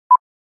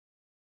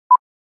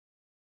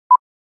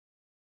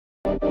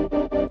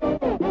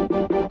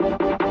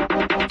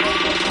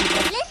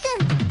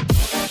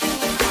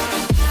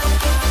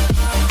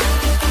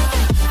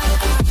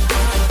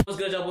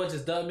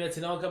Eminem.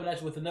 Today I'm coming at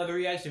you with another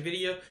reaction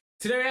video.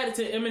 Today I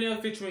reacted to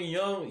Eminem featuring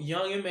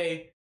Young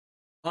M.A.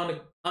 on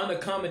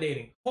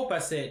Unaccommodating. Hope I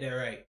said that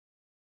right.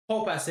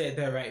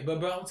 But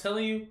bro, I'm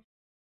telling you,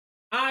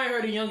 I ain't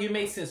heard of Young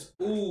M.A. since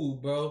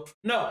bro.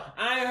 No,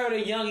 I ain't heard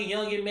of Young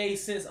M.A.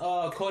 since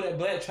Kodak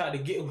Black tried to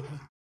get with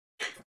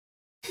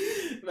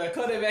man,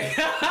 Kodak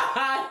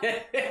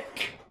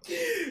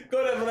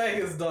Black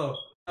is dumb.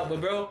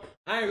 But bro,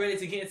 I ain't ready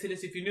to get into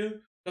this. If you're new,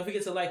 don't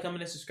forget to like,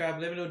 comment, and subscribe.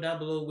 Let me know down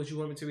below what you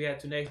want me to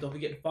react to next. Don't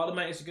forget to follow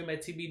my Instagram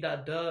at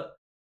tb.dub.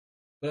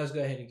 But let's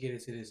go ahead and get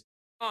into this.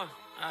 I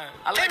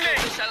like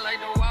that. I like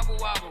the wobble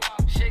wobble,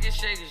 shake it,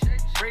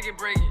 break it.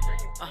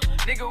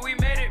 Nigga, we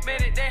made it,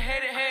 they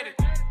hate it.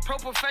 Pro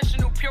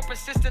professional, pure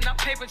persistent, not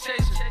paper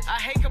chasing. I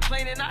hate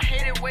complaining, I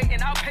hate it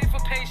waiting, I'll pay for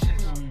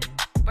patience.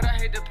 But I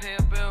hate to pay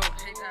a bill,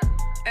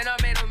 and I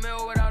made a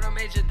meal without a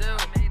major deal.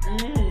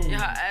 Yeah,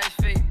 her ass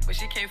fake, but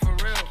she came for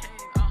real.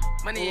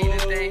 Money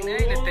ain't a thing,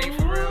 that ain't a thing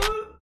for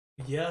real.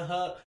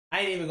 Yeah, I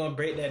ain't even gonna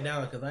break that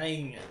down because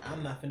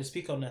I'm not finna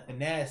speak on nothing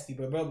nasty,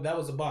 but bro, that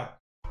was a bar.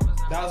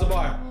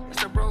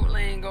 It's a broke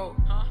lingo.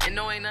 And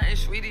no, ain't nothing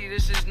sweetie,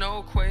 this is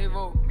no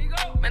Quavo.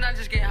 Man, I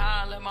just get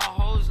high and let my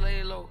hoes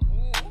lay low.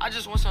 I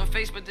just want some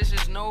face, but this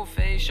is no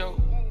face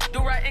show. Do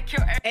right and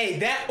kill. Hey,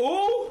 that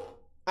ooh,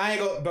 I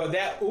ain't go, bro.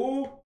 That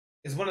ooh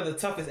is one of the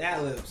toughest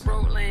ad-libs.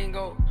 Broke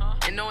lingo.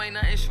 And no, ain't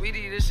nothing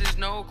sweetie, this is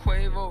no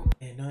Quavo.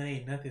 And no,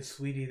 ain't nothing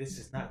sweetie, this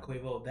is not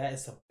Quavo. That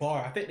is a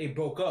bar. I think they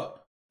broke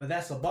up, but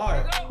that's a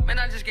bar. Man,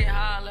 I just get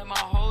high and let my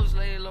hoes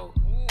lay low.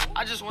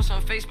 I just want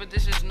some face, but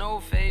this is no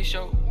face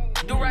show.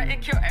 Do right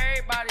and kill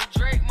everybody,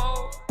 Drake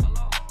mode.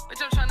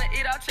 Bitch, I'm tryna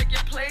eat, I'll check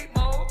your plate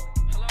mode.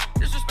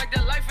 Disrespect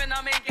the life and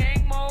I'm in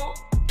gang mode.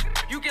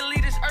 You can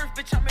leave this earth,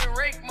 bitch, I'm in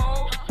rake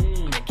mode.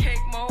 I'm in cake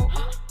mode,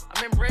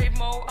 I'm in brave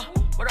mode.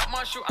 What up,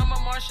 Marshall? I'm a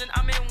Martian,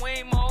 I'm in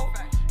Wayne mode.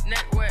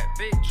 Neck wet,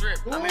 big drip,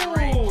 I'm in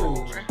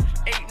rainproof.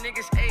 8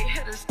 niggas, 8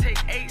 hitters, take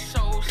 8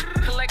 souls.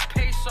 Collect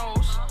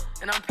pesos,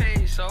 and I'm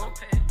paid, so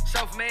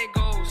self-made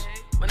goals.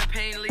 When the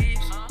pain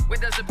leaves, where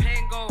does the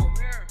pain go?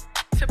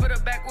 Tip of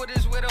the backwood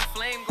is where the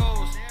flame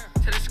goes.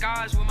 To the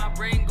skies where my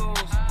brain goes.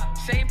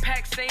 Same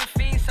pack, same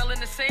fiend, selling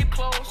the same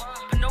clothes.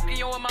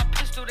 Pinocchio and my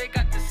pistol, they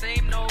got the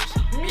same nose.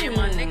 Me and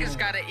my niggas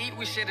gotta eat,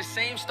 we share the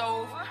same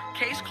stove.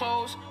 Case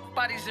closed,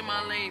 bodies in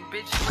my lane,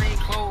 bitch, lane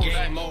closed.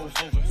 Game over,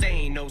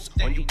 Thanos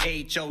on you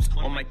HOs.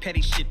 On my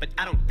petty shit, but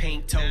I don't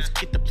paint toes.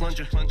 Get the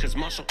plunger, cause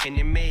Marshall and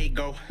your may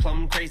go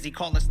plumb crazy,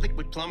 call us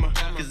liquid plumber.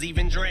 Cause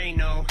even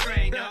Drano,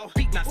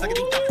 beat not sucking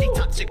these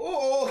toxic.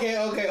 Oh,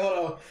 okay, hold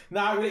on.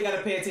 Now I really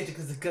gotta pay attention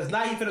cause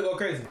now he finna go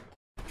crazy.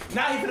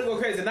 Now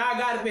I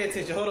gotta pay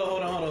attention. Hold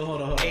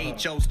on.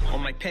 HOs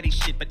on my petty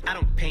shit, but I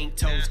don't paint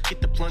toes. Get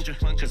the plunger,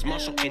 cause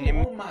Marshall and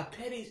your oh my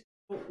petty.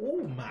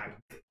 Oh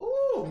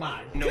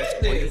my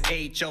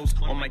goodness. HOs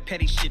on my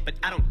petty shit, but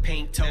I don't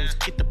paint toes.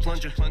 Get the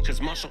plunger,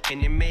 cause Marshall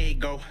and your may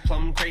go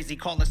plumb crazy,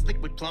 call us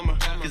liquid plumber.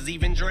 Cause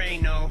even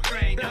Drano,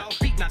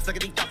 beat not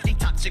sucking these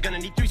tops. You're gonna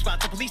need 3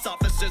 spots of police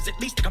officers at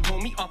least to come pull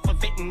me off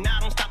of it. And I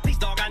don't stop, please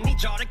dog, I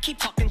need y'all to keep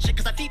talking shit,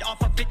 cause I feed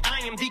off of it. I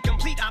am the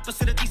complete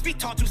opposite of these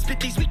retards who spit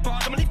these weak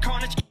bars. I'ma leave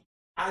carnage.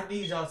 I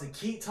need y'all to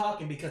keep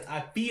talking because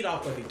I feed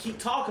off of it. Keep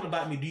talking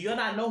about me. Do y'all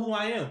not know who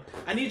I am?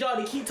 I need y'all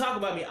to keep talking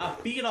about me. I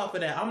feed off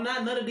of that. I'm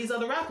not none of these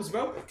other rappers,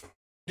 bro.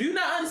 Do you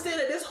not understand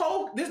that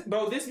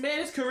this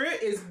man's career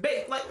is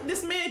based, like,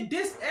 this man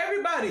dissed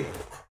everybody.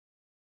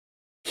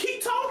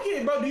 Keep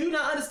talking, bro. Do you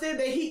not understand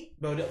that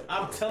bro,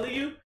 I'm telling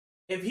you,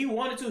 if he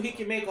wanted to, he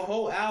can make a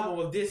whole album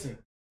of dissing.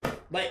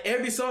 Like,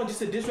 every song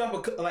just a diss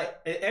rapper,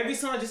 like, every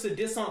song just a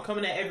diss song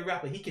coming at every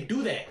rapper. He can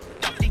do that.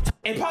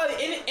 And probably,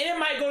 and it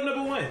might go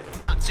 #1.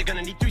 You're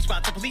gonna need 3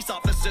 spots of police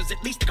officers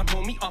at least to come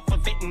pull me off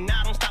of it. And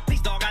I don't stop,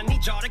 please dog, I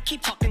need y'all to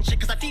keep talking shit,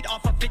 cause I feed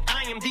off of it.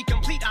 I am the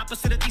complete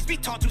opposite of these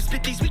retards who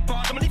spit these weak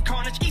bars. I'ma leave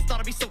carnage east, thought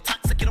it'd be so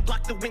toxic, it'll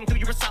block the wind through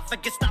your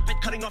esophagus. Stop it,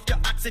 cutting off your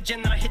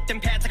oxygen. Then I hit them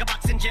pads like a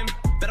boxing gym.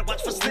 Better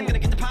watch for Slim, gonna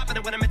get the poppin'.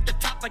 And when I'm at the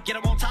top, I get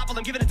them on top. Well,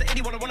 I'm giving it to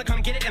anyone who wanna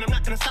come get it, and I'm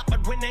not gonna stop.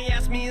 But when they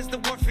ask me, is the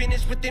war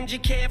finished with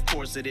MGK? Of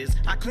course it is.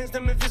 I cleanse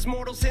them of his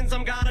mortal sins,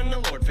 I'm God and the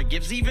Lord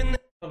forgives even the...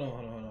 Hold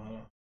on.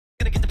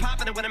 Gonna get the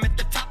poppin', and when I'm at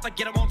the top, I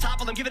get them on top.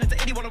 Well, I'm giving it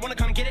to anyone who wanna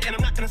come get it, and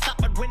I'm not gonna stop.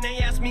 But when they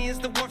ask me, is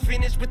the war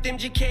finished with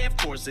MGK? Of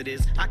course it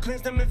is. I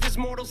cleanse them of his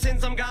mortal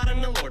sins, I'm God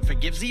and the Lord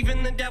forgives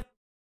even the devil.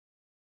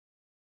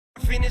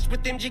 Finished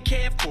with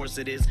MGK? Of course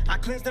it is. I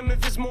cleanse them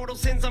of his mortal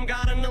sins, I'm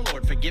God and the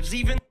Lord forgives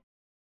even...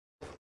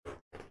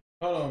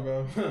 Hold on,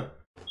 bro.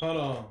 Hold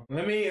on.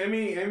 Let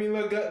me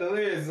look up the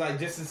lyrics, like,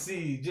 just to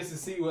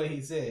see what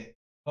he said.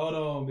 Hold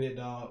on, big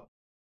dog.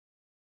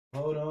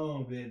 Hold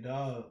on.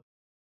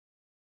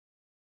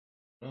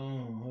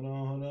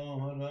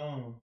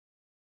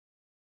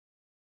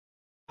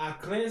 I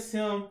cleanse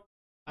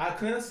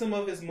him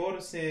of his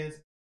mortal sins.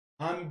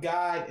 I'm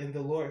God and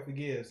the Lord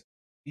forgives.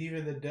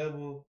 Even the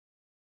devil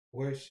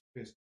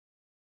worships.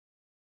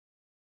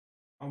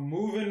 I'm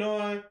moving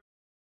on,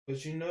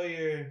 but you know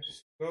your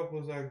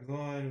scruples are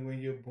gone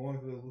when you're born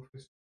through the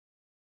lupus.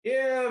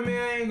 Yeah,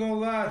 man, I ain't gonna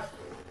lie.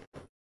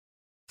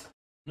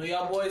 No,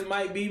 y'all boys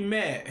might be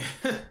mad.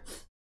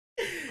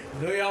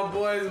 know y'all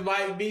boys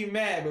might be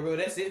mad, bro.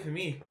 That's it for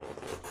me.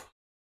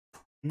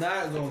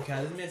 Not gonna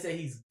count. This man said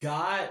he's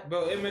God,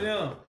 bro.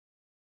 Eminem.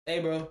 Hey,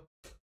 bro.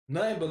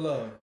 Nothing but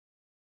love.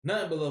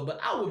 Nothing but love. But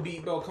I would be,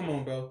 bro. Come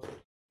on, bro.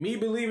 Me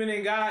believing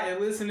in God and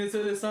listening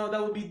to this song,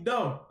 that would be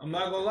dumb. I'm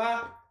not gonna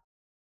lie.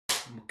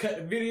 I'm gonna cut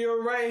the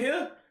video right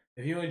here.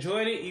 If you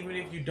enjoyed it, even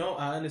if you don't,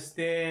 I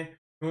understand.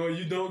 Oh,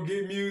 you don't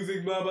get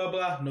music, blah, blah,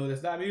 blah. No,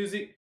 that's not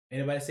music.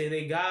 Anybody say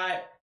they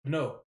God?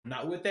 No,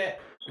 not with that.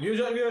 If you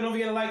enjoyed the video, don't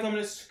forget to like, comment,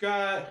 and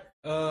subscribe.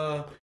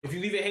 If you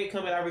leave a hate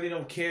comment, I really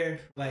don't care.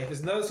 Like, if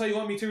there's another song you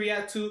want me to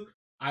react to,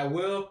 I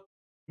will.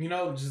 You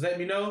know, just let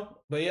me know.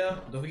 But yeah,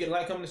 don't forget to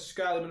like, comment, and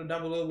subscribe. Let me know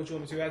down below what you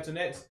want me to react to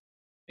next.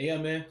 And yeah,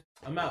 man,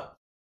 I'm out.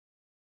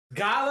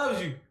 God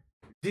loves you.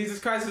 Jesus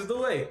Christ is the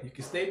way. You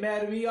can stay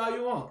mad at me all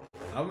you want.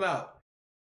 I'm out.